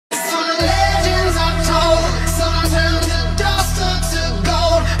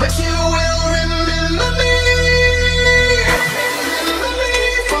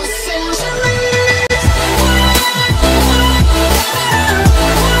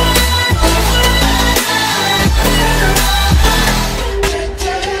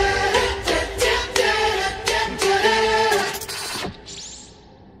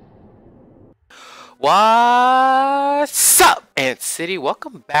City,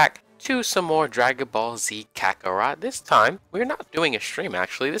 welcome back to some more Dragon Ball Z Kakarot. This time, we're not doing a stream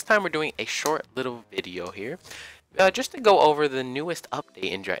actually. This time we're doing a short little video here. Just to go over the newest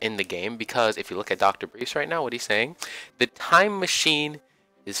update in the game, because if you look at Dr. Briefs right now, what he's saying, the time machine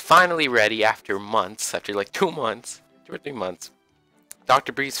is finally ready after months, after like 2 months, 2 or 3 months.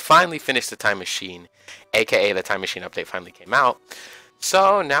 Dr. Briefs finally finished the time machine, aka the time machine update finally came out.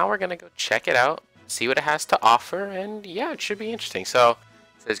 So now we're gonna go check it out, see what it has to offer, and yeah, it should be interesting. So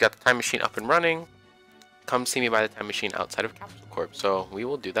it's got the time machine up and running. Come see me by the time machine outside of Capsule Corp. So we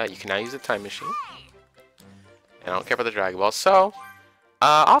will do that. You can now use the time machine. And I don't care about the Dragon Ball. So,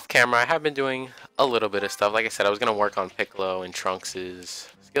 off camera, I have been doing a little bit of stuff. Like I said, I was going to work on Piccolo and Trunks'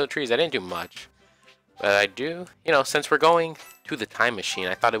 skill trees. I didn't do much. But I do, you know, since we're going to the time machine,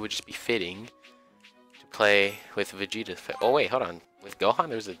 I thought it would just be fitting to play with Vegeta. Oh, wait, hold on. With Gohan,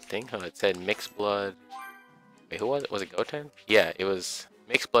 there was a thing. Oh, it said Mixed Blood. Wait, who was it? Was it Goten? Yeah, it was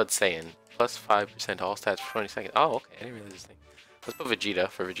Mixed Blood Saiyan. Plus 5% to all stats for 20 seconds. Oh, okay. I didn't realize this thing. Let's put Vegeta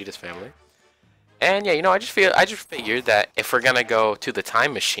for Vegeta's family. And yeah, you know, I just figured that if we're gonna go to the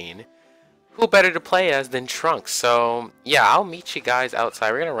time machine, who better to play as than Trunks? So yeah, I'll meet you guys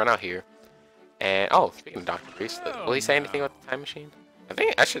outside. We're gonna run out here. And oh, speaking of Dr. Priest, will he say anything about the time machine? I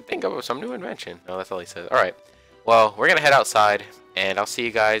think I should think of some new invention. No, that's all he says. All right. Well, we're gonna head outside, and I'll see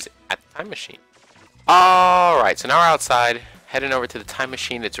you guys at the time machine. All right. So now we're outside, heading over to the time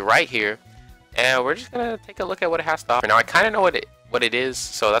machine. It's right here, and we're just gonna take a look at what it has to offer. Now I kind of know what it is,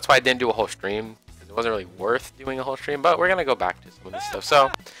 so that's why I didn't do a whole stream. It wasn't really worth doing a whole stream, but we're gonna go back to some of this stuff.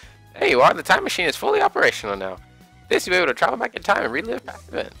 So there you are. The time machine is fully operational now. This you'll be able to travel back in time and relive past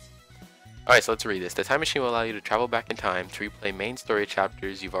events. Alright, so let's read this. The time machine will allow you to travel back in time to replay main story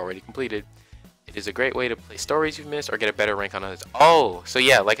chapters you've already completed. It is a great way to play stories you've missed or get a better rank on others. Oh, so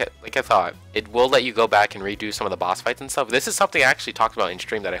yeah, like I thought, it will let you go back and redo some of the boss fights and stuff. This is something I actually talked about in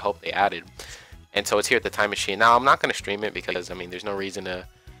stream that I hope they added. And so it's here at the time machine. Now, I'm not going to stream it because, I mean, there's no reason to...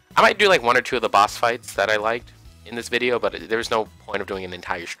 I might do like 1 or 2 of the boss fights that I liked in this video, but there's no point of doing an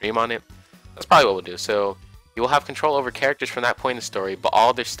entire stream on it. That's probably what we'll do. So you will have control over characters from that point in the story, but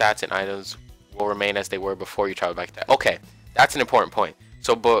all their stats and items will remain as they were before you travel back to that. Okay, that's an important point.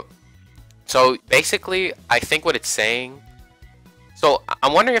 So basically, I think what it's saying... So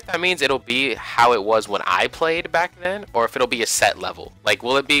I'm wondering if that means it'll be how it was when I played back then, or if it'll be a set level. Like,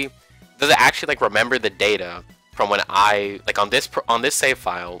 will it be... Does it actually like remember the data from when I, like on this save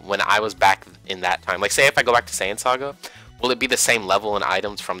file, when I was back in that time? Like, say if I go back to Saiyan Saga, will it be the same level and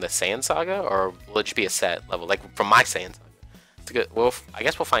items from the Saiyan Saga, or will it just be a set level, like from my Saiyan Saga? It's good. Well, I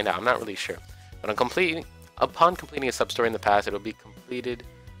guess we'll find out. I'm not really sure. But upon completing a sub-story in the past, it'll be completed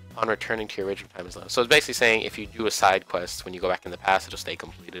upon returning to your original time as well. So it's basically saying if you do a side quest when you go back in the past, it'll stay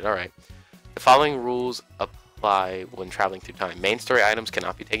completed. Alright. The following rules apply when traveling through time. Main story items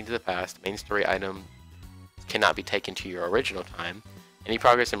cannot be taken to the past. Main story item cannot be taken to your original time. Any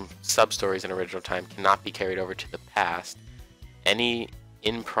progress in sub-stories in original time cannot be carried over to the past. Any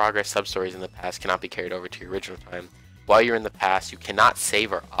in-progress sub-stories in the past cannot be carried over to your original time. While you're in the past, you cannot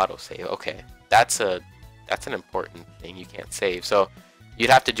save or auto-save. Okay, that's an important thing. You can't save. So you'd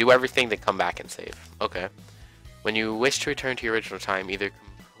have to do everything, then come back and save. Okay. When you wish to return to your original time, either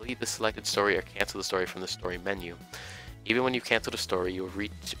complete the selected story or cancel the story from the story menu. Even when you cancel the story, you will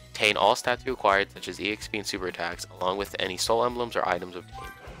retain all stats you acquired, such as EXP and super attacks, along with any soul emblems or items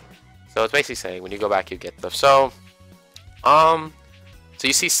obtained. So it's basically saying when you go back, you get stuff. So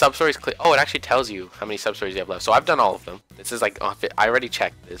you see sub-stories. Oh, it actually tells you how many sub-stories you have left. So I've done all of them. This is like, I already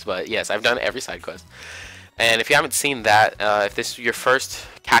checked this, but yes, I've done every side quest. And if you haven't seen that, if this is your first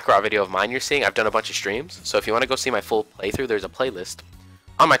Kakarot video of mine you're seeing, I've done a bunch of streams. So if you want to go see my full playthrough, there's a playlist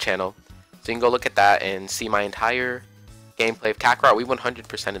on my channel. So you can go look at that and see my entire gameplay of Kakarot. We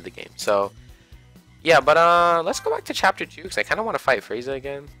 100% of the game. So yeah, but let's go back to chapter 2 because I kind of want to fight Frieza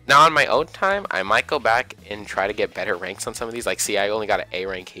again. Now on my own time, I might go back and try to get better ranks on some of these. Like, see, I only got an A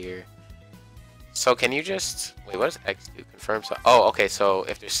rank here. So can you just wait? What does X do? Confirm. So okay. So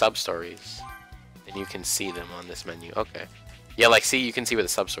if there's sub stories, then you can see them on this menu. Okay. Yeah, like see, you can see where the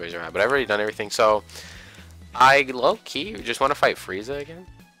sub stories are at. But I've already done everything. So I low key just want to fight Frieza again.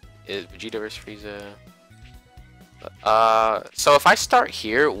 Is Vegeta versus Frieza? So if I start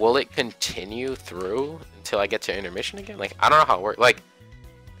here, will it continue through until I get to intermission again? Like, I don't know how it works. Like,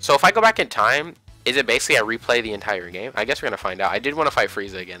 so if I go back in time, is it basically I replay the entire game? I guess we're gonna find out. I did want to fight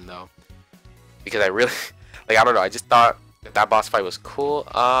Frieza again though, because I really, like, I don't know. I just thought that boss fight was cool.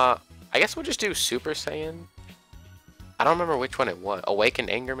 I guess we'll just do Super Saiyan. I don't remember which one it was. Awakened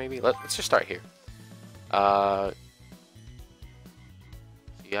Anger, maybe. Let's just start here. So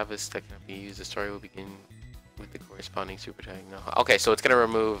you have this technique. You use the story will begin with the corresponding super tag. No. Okay, so it's gonna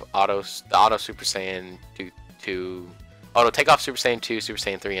remove the auto Super Saiyan to oh, it'll take off Super Saiyan 2, Super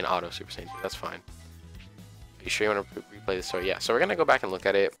Saiyan 3, and auto Super Saiyan 2. That's fine. Are you sure you want to replay the story? Yeah. So we're gonna go back and look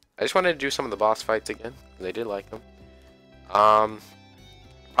at it. I just wanted to do some of the boss fights again because I did like them.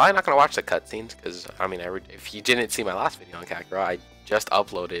 Probably not gonna watch the cutscenes because I mean, if you didn't see my last video on Kakarot, I just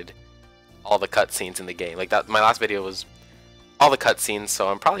uploaded all the cutscenes in the game. Like that, my last video was all the cutscenes, so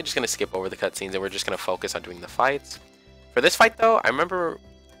I'm probably just gonna skip over the cutscenes and we're just gonna focus on doing the fights. For this fight though, I remember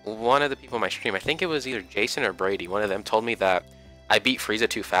one of the people in my stream, I think it was either Jason or Brady, one of them told me that I beat Frieza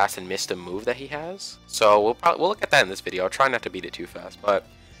too fast and missed a move that he has. So we'll look at that in this video. I'll try not to beat it too fast, but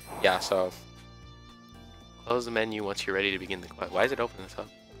yeah. So close the menu once you're ready to begin the quest. Why does it open this up?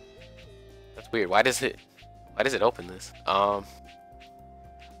 That's weird. Why does it open this?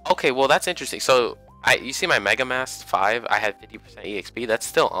 Okay, well that's interesting. So you see my Mega Mask 5, I had 50% EXP, that's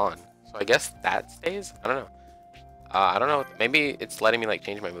still on. So I guess that stays? I don't know. I don't know, maybe it's letting me like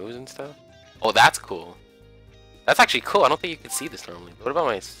change my moves and stuff. Oh, that's cool. That's actually cool. I don't think you can see this normally. What about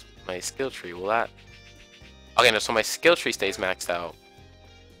my skill tree? Will that... Okay, no, so my skill tree stays maxed out.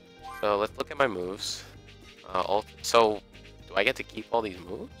 So let's look at my moves. So, do I get to keep all these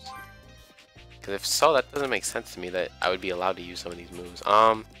moves? Because if so, that doesn't make sense to me that I would be allowed to use some of these moves.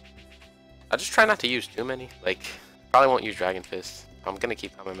 I'll just try not to use too many. Like, probably won't use Dragon Fist. I'm gonna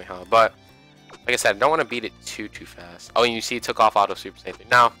keep Kamehameha, but like I said, I don't want to beat it too fast. Oh, and you see it took off Auto Super Saiyan.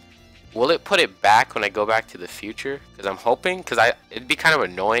 Now, will it put it back when I go back to the future? Because I'm hoping, because it'd be kind of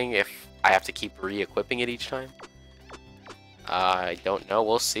annoying if I have to keep re-equipping it each time. I don't know.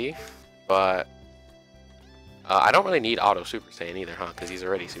 We'll see. But I don't really need Auto Super Saiyan either, huh? Because he's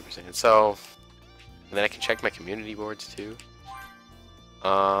already Super Saiyan. So, and then I can check my community boards too.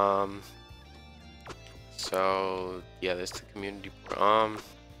 So yeah, there's the community board.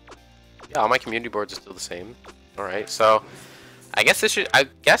 Yeah, all my community boards are still the same. All right, so I guess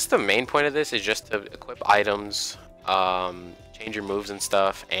the main point of this is just to equip items, change your moves and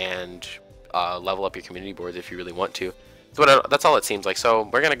stuff, and level up your community boards if you really want to. That's all it seems like. So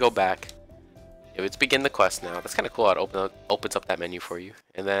we're gonna go back. Let's begin the quest now. That's kind of cool. It opens up that menu for you,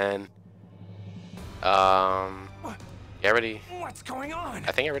 and then yeah, already. What's going on?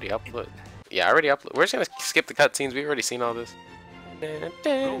 I think I already uploaded. Yeah, I already uploaded. We're just gonna skip the cutscenes. We've already seen all this.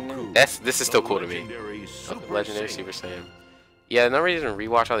 This is still cool to me. Legendary Super Saiyan. Yeah, no reason to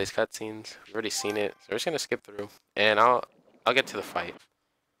rewatch all these cutscenes. We've already seen it, so we're just gonna skip through, and I'll get to the fight.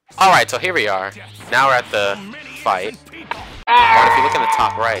 All right, so here we are. Now we're at the fight. And if you look in the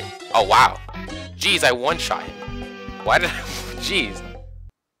top right, oh wow, jeez, I one-shot him. Why did I? Jeez,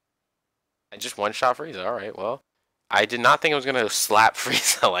 I just one-shot Frieza. All right, well, I did not think I was gonna slap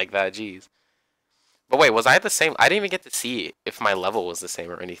Frieza like that. Jeez. But wait, was I the same? I didn't even get to see if my level was the same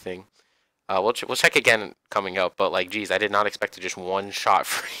or anything. We'll check again coming up. But like, geez, I did not expect to just one-shot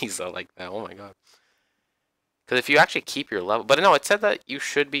Frieza like that. Oh my god. Because if you actually keep your level, but no, it said that you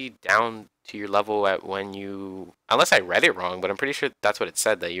should be down to your level at when you, unless I read it wrong, but I'm pretty sure that's what it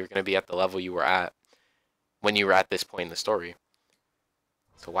said, that you're gonna be at the level you were at when you were at this point in the story.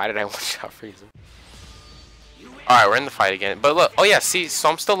 So why did I one-shot Frieza? All right, we're in the fight again. But look, oh yeah, see, so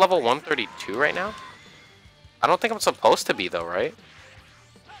I'm still level 132 right now. I don't think I'm supposed to be though, right?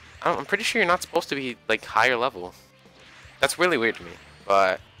 I'm pretty sure you're not supposed to be like higher level. That's really weird to me.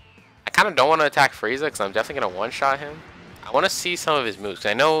 But I kind of don't want to attack Frieza because I'm definitely gonna one-shot him. I want to see some of his moves.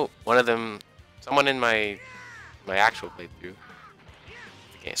 'Cause I know one of them, someone in my actual playthrough.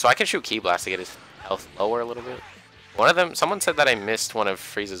 Okay, so I can shoot Ki Blast to get his health lower a little bit. One of them, someone said that I missed one of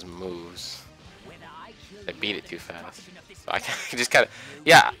Frieza's moves. I beat it too fast. So I just kind of,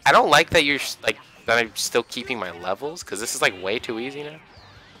 yeah. I don't like that you're like. That I'm still keeping my levels, because this is like way too easy now.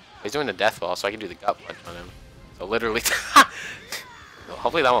 He's doing the death ball, so I can do the gut punch on him. So literally,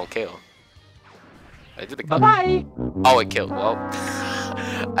 hopefully that won't kill. I did the gut. Bye. Oh, it killed. Well,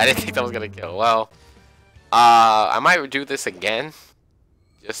 I didn't think that was gonna kill. Well, I might do this again.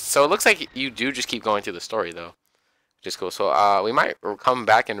 Just so it looks like you do just keep going through the story though, which is cool. So we might come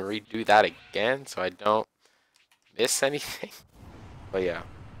back and redo that again, so I don't miss anything. But yeah.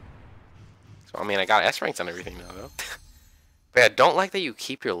 So, I mean, I got S ranks on everything now, though. But yeah, don't like that you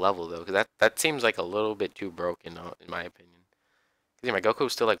keep your level, though, because that seems like a little bit too broken, in my opinion. Because yeah, my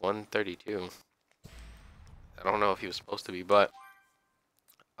Goku's still like 132. I don't know if he was supposed to be, but...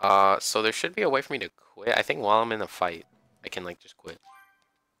 so there should be a way for me to quit. I think while I'm in the fight, I can, like, just quit.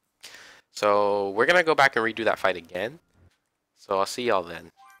 So, we're going to go back and redo that fight again. So, I'll see y'all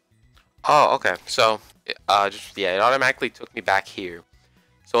then. Oh, okay. So, yeah, it automatically took me back here.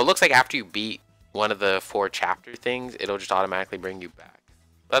 So it looks like after you beat one of the 4 chapter things, it'll just automatically bring you back.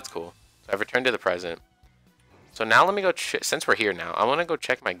 That's cool. So I've returned to the present. So now let me go, since we're here now, I want to go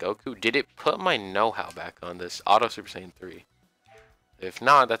check my Goku. Did it put my know-how back on this Auto Super Saiyan 3? If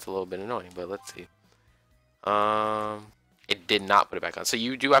not, that's a little bit annoying, but let's see. It did not put it back on. So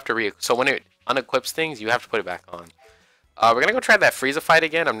you do have to so when it unequips things, you have to put it back on. We're going to go try that Frieza fight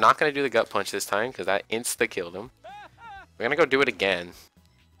again. I'm not going to do the Gut Punch this time because that insta-killed him. We're going to go do it again.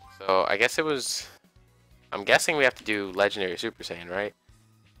 So I guess it was... I'm guessing we have to do Legendary Super Saiyan, right?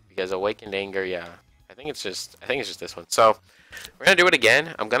 Because Awakened Anger, yeah. I think it's just this one. So we're gonna do it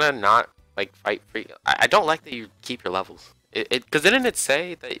again. I'm gonna not like fight free. I don't like that you keep your levels. Because didn't it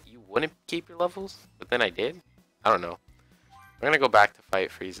say that you wouldn't keep your levels? But then I did. I don't know. We're gonna go back to fight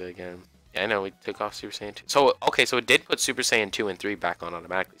Frieza again. Yeah, I know we took off Super Saiyan 2. So okay, so it did put Super Saiyan 2 and 3 back on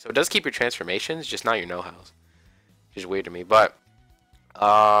automatically. So it does keep your transformations, just not your know-hows. Which is weird to me. But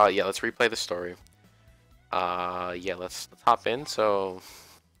yeah, let's replay the story. Yeah, let's hop in. So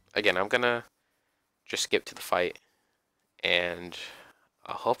again, I'm gonna just skip to the fight and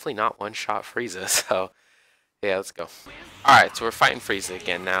hopefully not one-shot Frieza. So yeah, let's go. All right, so we're fighting Frieza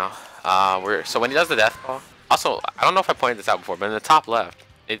again now. So when he does the death ball, also I don't know if I pointed this out before, but in the top left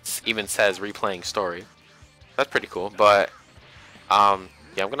it even says replaying story. That's pretty cool. But yeah,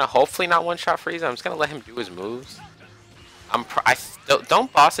 I'm gonna hopefully not one-shot Frieza. I'm just gonna let him do his moves.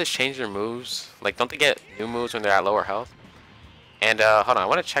 Don't bosses change their moves? Like, don't they get new moves when they're at lower health? And hold on, I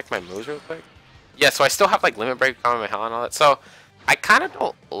want to check my moves real quick. Yeah, so I still have like Limit Break, Calm Hell, and all that. So I kind of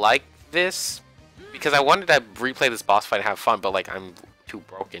don't like this because I wanted to replay this boss fight and have fun, but like I'm too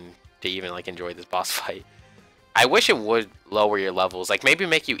broken to even like enjoy this boss fight. I wish it would lower your levels, like maybe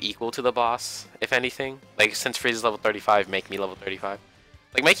make you equal to the boss, if anything. Like since Frieza's level 35, make me level 35.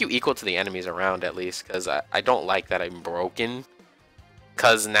 Like make you equal to the enemies around at least, because I don't like that I'm broken.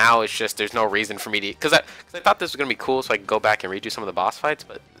 Because now it's just, there's no reason for me to... Because I thought this was going to be cool so I could go back and redo some of the boss fights,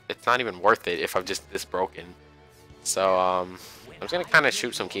 but it's not even worth it if I'm just this broken. So, I'm just going to kind of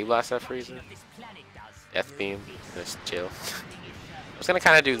shoot some Ki Blasts at Frieza. Death Beam. Just chill. I'm just going to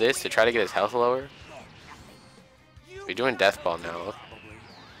kind of do this to try to get his health lower. We're doing Death Ball now.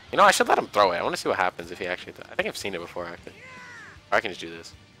 You know, I should let him throw it. I want to see what happens if he actually... I think I've seen it before, actually. Or I can just do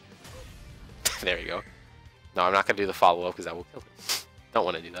this. There you go. No, I'm not going to do the follow-up because that will kill him. Don't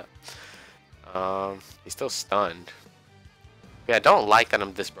want to do that. He's still stunned. Yeah, I don't like that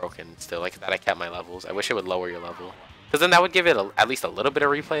I'm this broken still. Like that I kept my levels. I wish it would lower your level. Because then that would give it at least a little bit of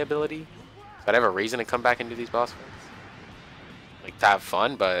replayability. So I'd have a reason to come back and do these boss fights. Like to have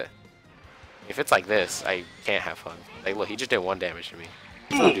fun, but if it's like this, I can't have fun. Like look, he just did 1 damage to me.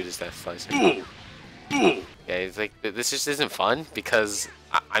 I'll do this Death Slicer. Yeah, it's like, this just isn't fun because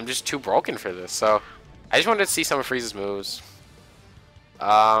I'm just too broken for this. So I just wanted to see some of Frieza's moves.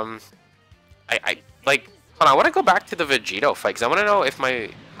 Like, hold on, I want to go back to the Vegito fight, because I want to know if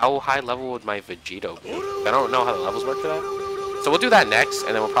how high level would my Vegito be? I don't know how the levels work for that. So we'll do that next,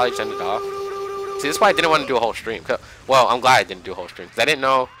 and then we'll probably just end it off. See, this is why I didn't want to do a whole stream. Well, I'm glad I didn't do a whole stream, because I didn't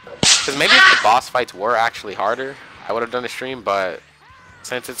know, because maybe if the boss fights were actually harder, I would have done a stream, but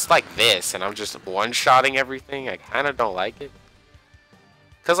since it's like this, and I'm just one-shotting everything, I kind of don't like it.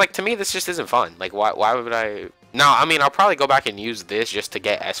 Because, like, to me, this just isn't fun. Like, why would I... No, I mean, I'll probably go back and use this just to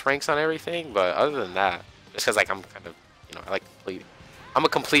get S ranks on everything, but other than that, just because, like, I'm kind of, you know, I like complete. I'm a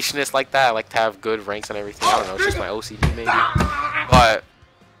completionist like that. I like to have good ranks on everything. I don't know, it's just my OCD maybe. But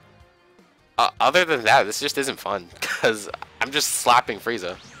other than that, this just isn't fun because I'm just slapping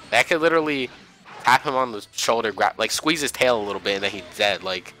Frieza. I could literally tap him on the shoulder, grab, like, squeeze his tail a little bit, and then he's dead.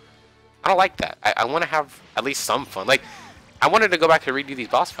 Like, I don't like that. I want to have at least some fun. Like, I wanted to go back and redo these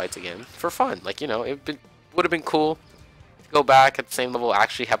boss fights again for fun. Like, you know, would have been cool to go back at the same level,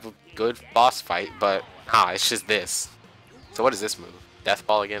 actually have a good boss fight, but nah, it's just this. So what is this move? Death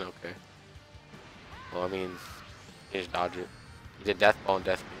Ball again? Okay. Well, I mean, you just dodge it. You did Death Ball and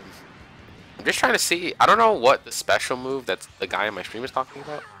Death Beam. I'm just trying to see. I don't know what the special move that's the guy in my stream is talking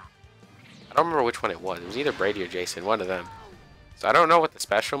about. I don't remember which one it was. It was either Brady or Jason, one of them. So I don't know what the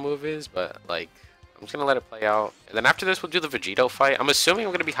special move is, but like, I'm just gonna let it play out. And then after this, we'll do the Vegito fight. I'm assuming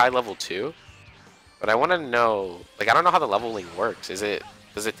I'm gonna be high level 2. But I want to know, like, I don't know how the leveling works. Does it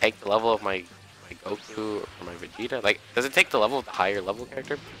take the level of my Goku or my Vegeta? Like, does it take the level of the higher level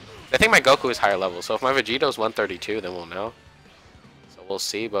character? I think my Goku is higher level, so if my Vegito is 132, then we'll know. So we'll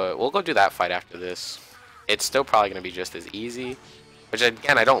see, but we'll go do that fight after this. It's still probably going to be just as easy, which,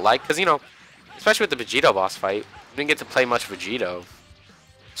 again, I don't like, because, you know, especially with the Vegito boss fight, we didn't get to play much Vegito.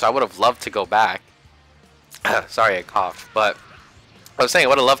 So I would have loved to go back. Sorry, I coughed, but I was saying I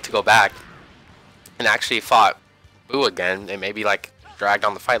would have loved to go back and actually fought Boo again, and maybe like dragged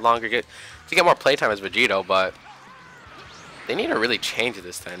on the fight longer, to get more playtime as Vegito. But they need to really change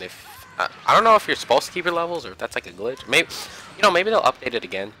this then. If I don't know if you're supposed to keep your levels or if that's like a glitch. Maybe, you know, maybe they'll update it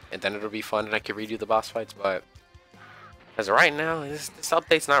again and then it'll be fun and I can redo the boss fights. But as of right now, this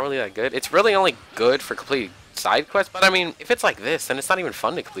update's not really that good. It's really only good for completing side quests. But I mean, if it's like this, then it's not even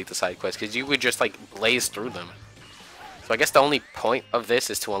fun to complete the side quests because you would just like blaze through them. So I guess the only point of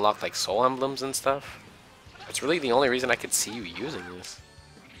this is to unlock like soul emblems and stuff. That's really the only reason I could see you using this.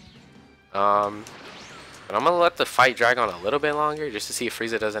 But I'm gonna let the fight drag on a little bit longer just to see if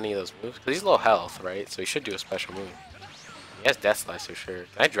Frieza does any of those moves. Because he's low health, right? So he should do a special move. He has Death Slicer, sure.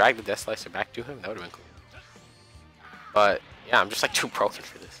 Can I drag the Death Slicer back to him? That would have been cool. But yeah, I'm just like too broken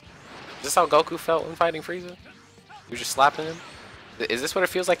for this. Is this how Goku felt when fighting Frieza? He was just slapping him? Is this what it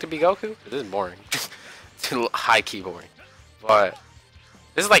feels like to be Goku? This is boring. High-key boring. But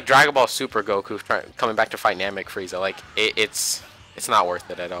this is like Dragon Ball Super Goku coming back to fight Namek Frieza. Like, it's not worth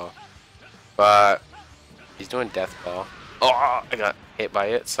it at all. But he's doing Death Ball. Oh, I got hit by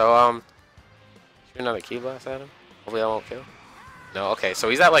it. So, shoot another Ki Blast at him. Hopefully that won't kill. No, okay. So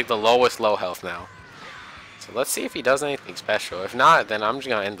he's at like the lowest low health now. So let's see if he does anything special. If not, then I'm just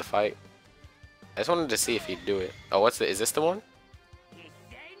gonna end the fight. I just wanted to see if he'd do it. Oh, is this the one?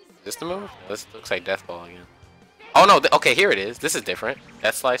 Is this the move? This looks like Death Ball again. Oh no, okay, here it is. This is different.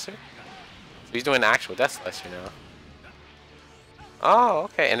 Death Slicer. So he's doing actual Death Slicer now. Oh,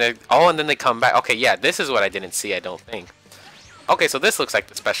 okay. And then, and then they come back. Okay, yeah, this is what I didn't see, I don't think. Okay, so this looks like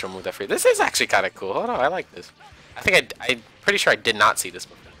the special move that This is actually kind of cool. Hold on, I like this. I think I'm pretty sure I did not see this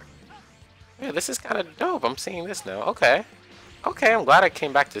before. Yeah, this is kind of dope. I'm seeing this now. Okay. Okay, I'm glad I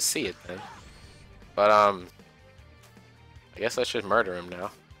came back to see it then. But, I guess let's just murder him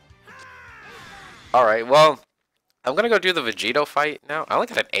now. Alright, well, I'm gonna go do the Vegito fight now. I only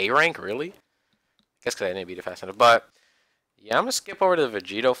got an A rank, really? I guess because I didn't beat it fast enough. But, yeah, I'm gonna skip over to the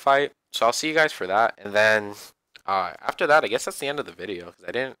Vegito fight. So I'll see you guys for that. And then, after that, I guess that's the end of the video. Because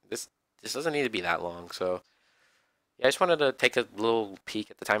I didn't, this doesn't need to be that long. So, yeah, I just wanted to take a little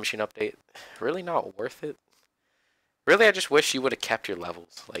peek at the Time Machine update. Really not worth it. Really, I just wish you would have kept your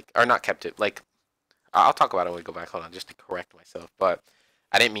levels. Like, or not kept it. Like, I'll talk about it when we go back. Hold on, just to correct myself. But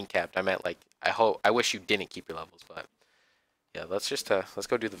I didn't mean kept. I meant like I wish you didn't keep your levels. But yeah, let's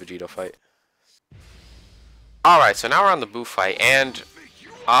go do the Vegito fight. All right, so now we're on the Buu fight, and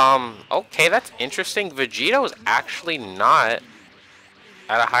okay, that's interesting. Vegito is actually not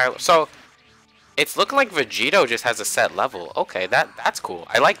at a higher. So it's looking like Vegito just has a set level. Okay, that's cool.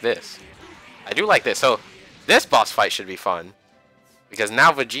 I like this. I do like this. So this boss fight should be fun. Because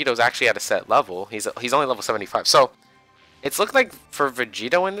now Vegito's actually at a set level. He's only level 75. So, it's looked like for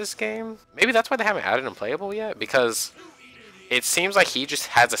Vegito in this game, maybe that's why they haven't added him playable yet. Because it seems like he just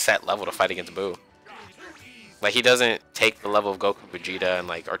has a set level to fight against Buu. Like, he doesn't take the level of Goku Vegeta and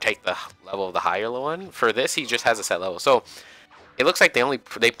like, or take the level of the higher one. For this, he just has a set level. So, it looks like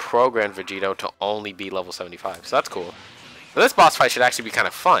they programmed Vegito to only be level 75. So, that's cool. So, this boss fight should actually be kind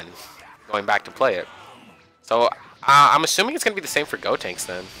of fun. Going back to play it. So, I'm assuming it's going to be the same for Gotenks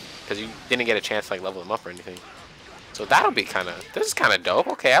then. Because you didn't get a chance to like level them up or anything. So that'll be this is kind of dope.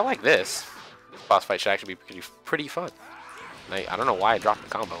 Okay, I like this. This boss fight should actually be pretty fun. I don't know why I dropped the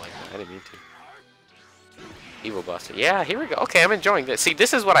combo like that. I didn't mean to. Evil Buster. Yeah, here we go. Okay, I'm enjoying this. See,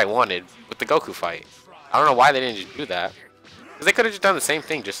 this is what I wanted with the Goku fight. I don't know why they didn't just do that. Because they could have just done the same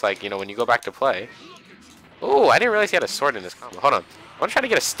thing, just like, you know, when you go back to play. Ooh, I didn't realize he had a sword in this combo. Hold on. I want to try to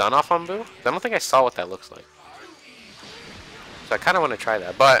get a stun off on Buu. I don't think I saw what that looks like. So I kind of want to try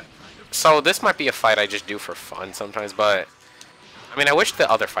that. But, so this might be a fight I just do for fun sometimes. But, I mean, I wish the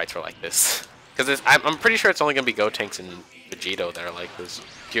other fights were like this. Because I'm pretty sure it's only going to be Gotenks and Vegito that are like this.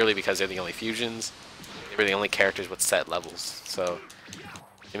 Purely because they're the only fusions. They were the only characters with set levels. So,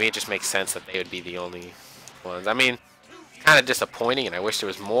 to me it just makes sense that they would be the only ones. I mean, kind of disappointing and I wish there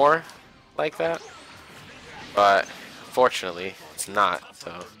was more like that. But, fortunately, it's not.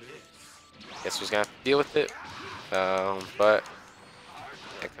 So, I guess we're just going to have to deal with it. But,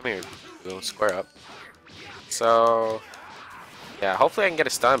 yeah, come here, we'll square up. So, yeah, hopefully I can get a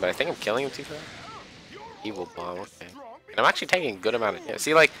stun, but I think I'm killing him too fast. Evil Bomb, okay. And I'm actually taking a good amount of damage.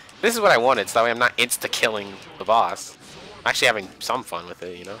 See, like, this is what I wanted, so that way I'm not insta-killing the boss. I'm actually having some fun with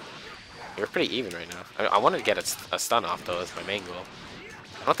it, you know? We're pretty even right now. I wanted to get a stun off, though, as my main goal.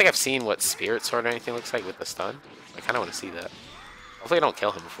 I don't think I've seen what Spirit Sword or anything looks like with the stun. I kind of want to see that. Hopefully I don't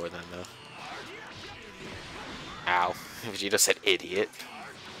kill him before then, though. Ow. Vegeta said idiot.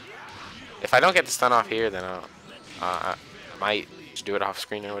 If I don't get the stun off here, then I might just do it off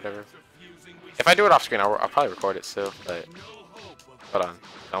screen or whatever. If I do it off screen, I'll probably record it still, but hold on.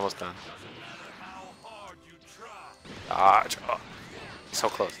 Almost done. Dodge. Oh. He's so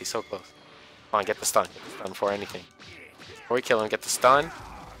close. He's so close. Come on, get the stun. Get the stun before anything. Before we kill him, get the stun.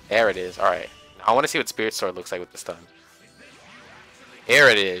 There it is. Alright. I want to see what Spirit Sword looks like with the stun. Here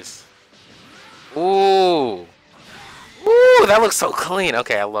it is. Ooh. Ooh, that looks so clean.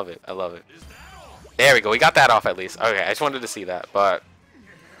 Okay, I love it. I love it. There we go. We got that off at least. Okay, I just wanted to see that. But,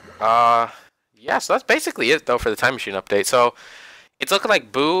 yeah, so that's basically it, though, for the Time Machine update. So, it's looking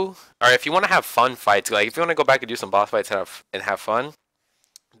like Boo, or if you want to have fun fights, like if you want to go back and do some boss fights and have fun,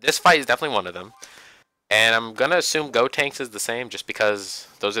 this fight is definitely one of them. And I'm going to assume Gotenks is the same, just because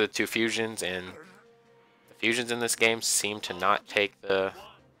those are the two fusions, and the fusions in this game seem to not take the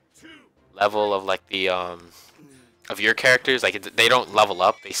level of, like, the, of your characters. Like, they don't level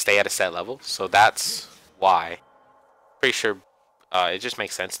up, they stay at a set level, so that's why. Pretty sure it just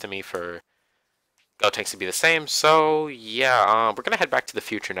makes sense to me for Gotenks to be the same. So yeah, we're gonna head back to the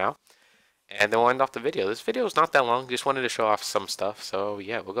future now, and then we'll end off the video. This video is not that long, just wanted to show off some stuff, so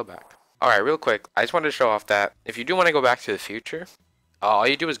yeah, we'll go back. Alright, real quick, I just wanted to show off that if you do want to go back to the future, all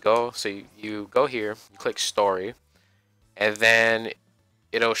you do is go, so you go here, you click story, and then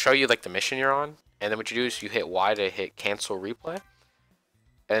it'll show you like the mission you're on. And then what you do is you hit Y to hit cancel replay,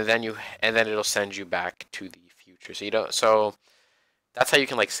 and then it'll send you back to the future. So you don't. So that's how you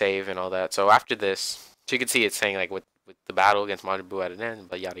can like save and all that. So after this, so you can see it's saying like with the battle against Majin Buu at an end,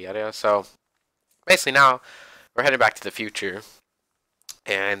 but yada yada. So basically now we're heading back to the future,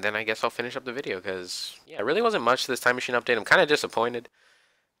 and then I guess I'll finish up the video because yeah, it really wasn't much to this Time Machine update. I'm kind of disappointed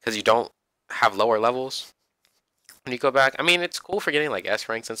because you don't have lower levels. When you go back, I mean, it's cool for getting like S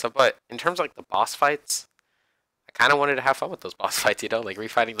ranks and stuff, but in terms of like the boss fights, I kind of wanted to have fun with those boss fights, you know, like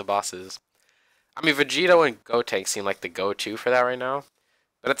refighting the bosses. I mean, Vegito and Gotenks seem like the go-to for that right now,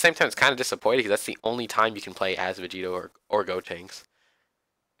 but at the same time, it's kind of disappointing because that's the only time you can play as Vegito or Gotenks.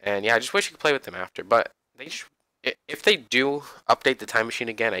 And yeah, I just wish you could play with them after, but if they do update the Time Machine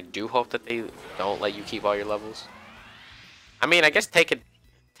again, I do hope that they don't let you keep all your levels. I mean, I guess take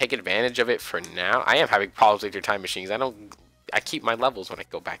advantage of it for now. I am having problems with your Time Machines. I keep my levels when I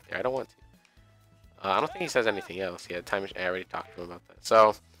go back there. I don't want to. I don't think he says anything else. Yeah, Time Machine. I already talked to him about that.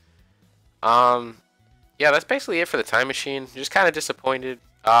 So, yeah, that's basically it for the Time Machine. Just kind of disappointed.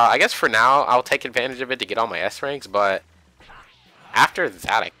 I guess for now, I'll take advantage of it to get all my S ranks, but after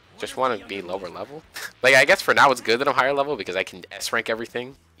that, I just want to be lower level. Like, I guess for now, it's good that I'm higher level because I can S rank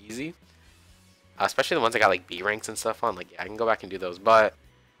everything easy. Especially the ones I got like B ranks and stuff on. Like, yeah, I can go back and do those, but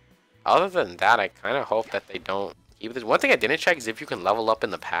other than that, I kind of hope that they don't keep this. One thing I didn't check is if you can level up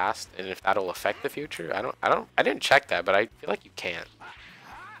in the past and if that'll affect the future. I didn't check that, but I feel like you can.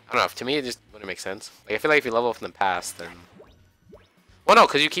 I don't know. To me, it just wouldn't make sense. Like, I feel like if you level up in the past, then... Well, no,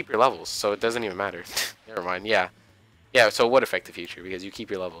 because you keep your levels, so it doesn't even matter. Never mind, yeah. Yeah, so it would affect the future because you keep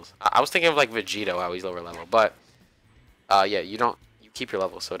your levels. I was thinking of, like, Vegito, how he's lower level, but... yeah, you keep your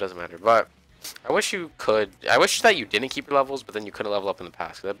levels, so it doesn't matter, but... I wish you could. I wish that you didn't keep your levels, but then you couldn't level up in the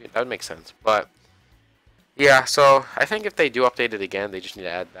past. That would make sense. But yeah, so I think if they do update it again, they just need to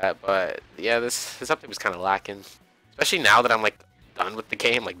add that. But yeah, this update was kind of lacking, especially now that I'm like done with the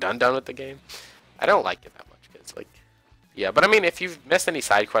game, like done with the game. I don't like it that much because like yeah. But I mean, if you've missed any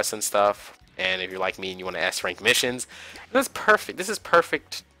side quests and stuff, and if you're like me and you want to S rank missions, that's perfect. This is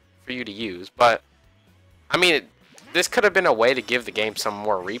perfect for you to use. But I mean. This could have been a way to give the game some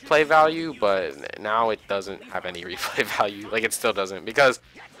more replay value, but now it doesn't have any replay value. Like, it still doesn't, because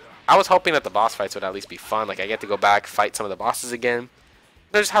I was hoping that the boss fights would at least be fun. Like, I get to go back, fight some of the bosses again.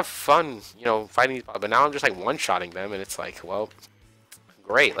 I just have fun, you know, fighting these bosses. But now I'm just, like, one-shotting them, and it's like, well,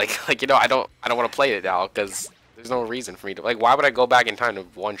 great. Like you know, I don't want to play it now, because there's no reason for me to... Like, why would I go back in time to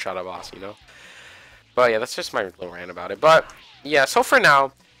one-shot a boss, you know? But, yeah, that's just my little rant about it. But, yeah, so for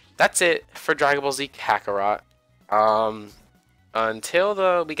now, that's it for Dragon Ball Z Kakarot.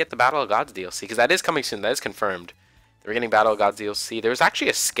 Until we get the Battle of Gods DLC, because that is coming soon. That is confirmed. We're getting Battle of Gods DLC. There's actually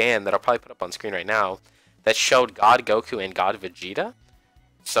a scan that I'll probably put up on screen right now that showed God Goku and God Vegeta.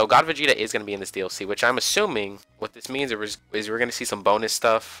 So God Vegeta is going to be in this DLC, which I'm assuming what this means is we're going to see some bonus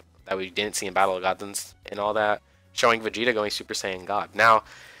stuff that we didn't see in Battle of Gods and all that, showing Vegeta going Super Saiyan God. Now,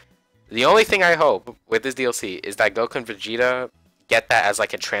 the only thing I hope with this DLC is that Goku and Vegeta get that as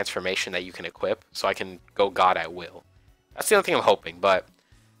like a transformation that you can equip, so I can go God at will. That's the only thing I'm hoping, but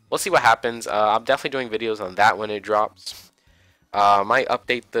we'll see what happens. I'm definitely doing videos on that when it drops. Might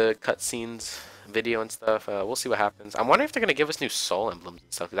update the cutscenes video and stuff. We'll see what happens. I'm wondering if they're going to give us new soul emblems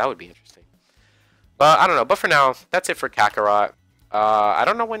and stuff. That would be interesting. But I don't know. But for now, that's it for Kakarot. I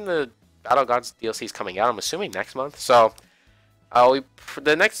don't know when the Battle Gods DLC is coming out. I'm assuming next month. So we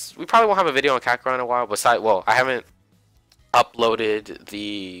probably won't have a video on Kakarot in a while. Besides, well, I haven't uploaded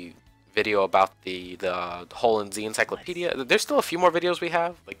the video about the whole Z encyclopedia. There's still a few more videos we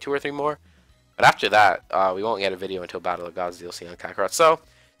have, like 2 or 3 more. But after that, we won't get a video until Battle of Gods DLC on Kakarot. So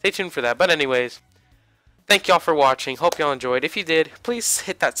stay tuned for that. But anyways, thank y'all for watching. Hope y'all enjoyed. If you did, please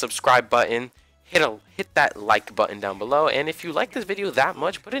hit that subscribe button. Hit that like button down below. And if you like this video that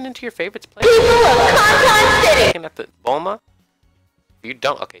much, put it into your favorites playlist. People of Content City. Looking at the Bulma. If you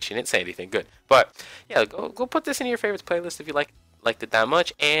don't, okay, she didn't say anything. Good. But yeah, go put this in your favorites playlist if you liked it that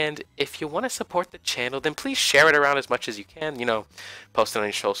much. And if you want to support the channel, then please share it around as much as you can. You know, post it on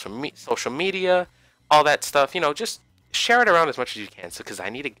your social media, all that stuff. You know, just share it around as much as you can. So, because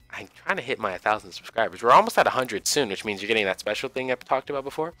I'm trying to hit my 1,000 subscribers. We're almost at 100 soon, which means you're getting that special thing I've talked about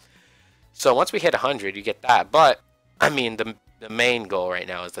before. So once we hit 100, you get that. But I mean, the main goal right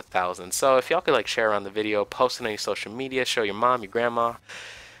now is 1,000. So if y'all could like share around the video, post it on your social media, show your mom, your grandma,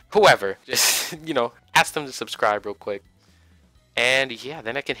 whoever, just you know, ask them to subscribe real quick. And yeah,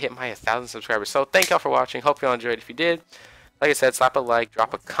 then I can hit my 1,000 subscribers. So thank y'all for watching. Hope y'all enjoyed. If you did, like I said, slap a like,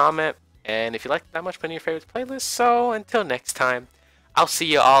 drop a comment, and if you like that much, put in your favorites playlist. So until next time, I'll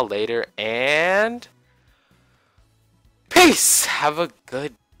see you all later, and peace. Have a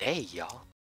good day, y'all.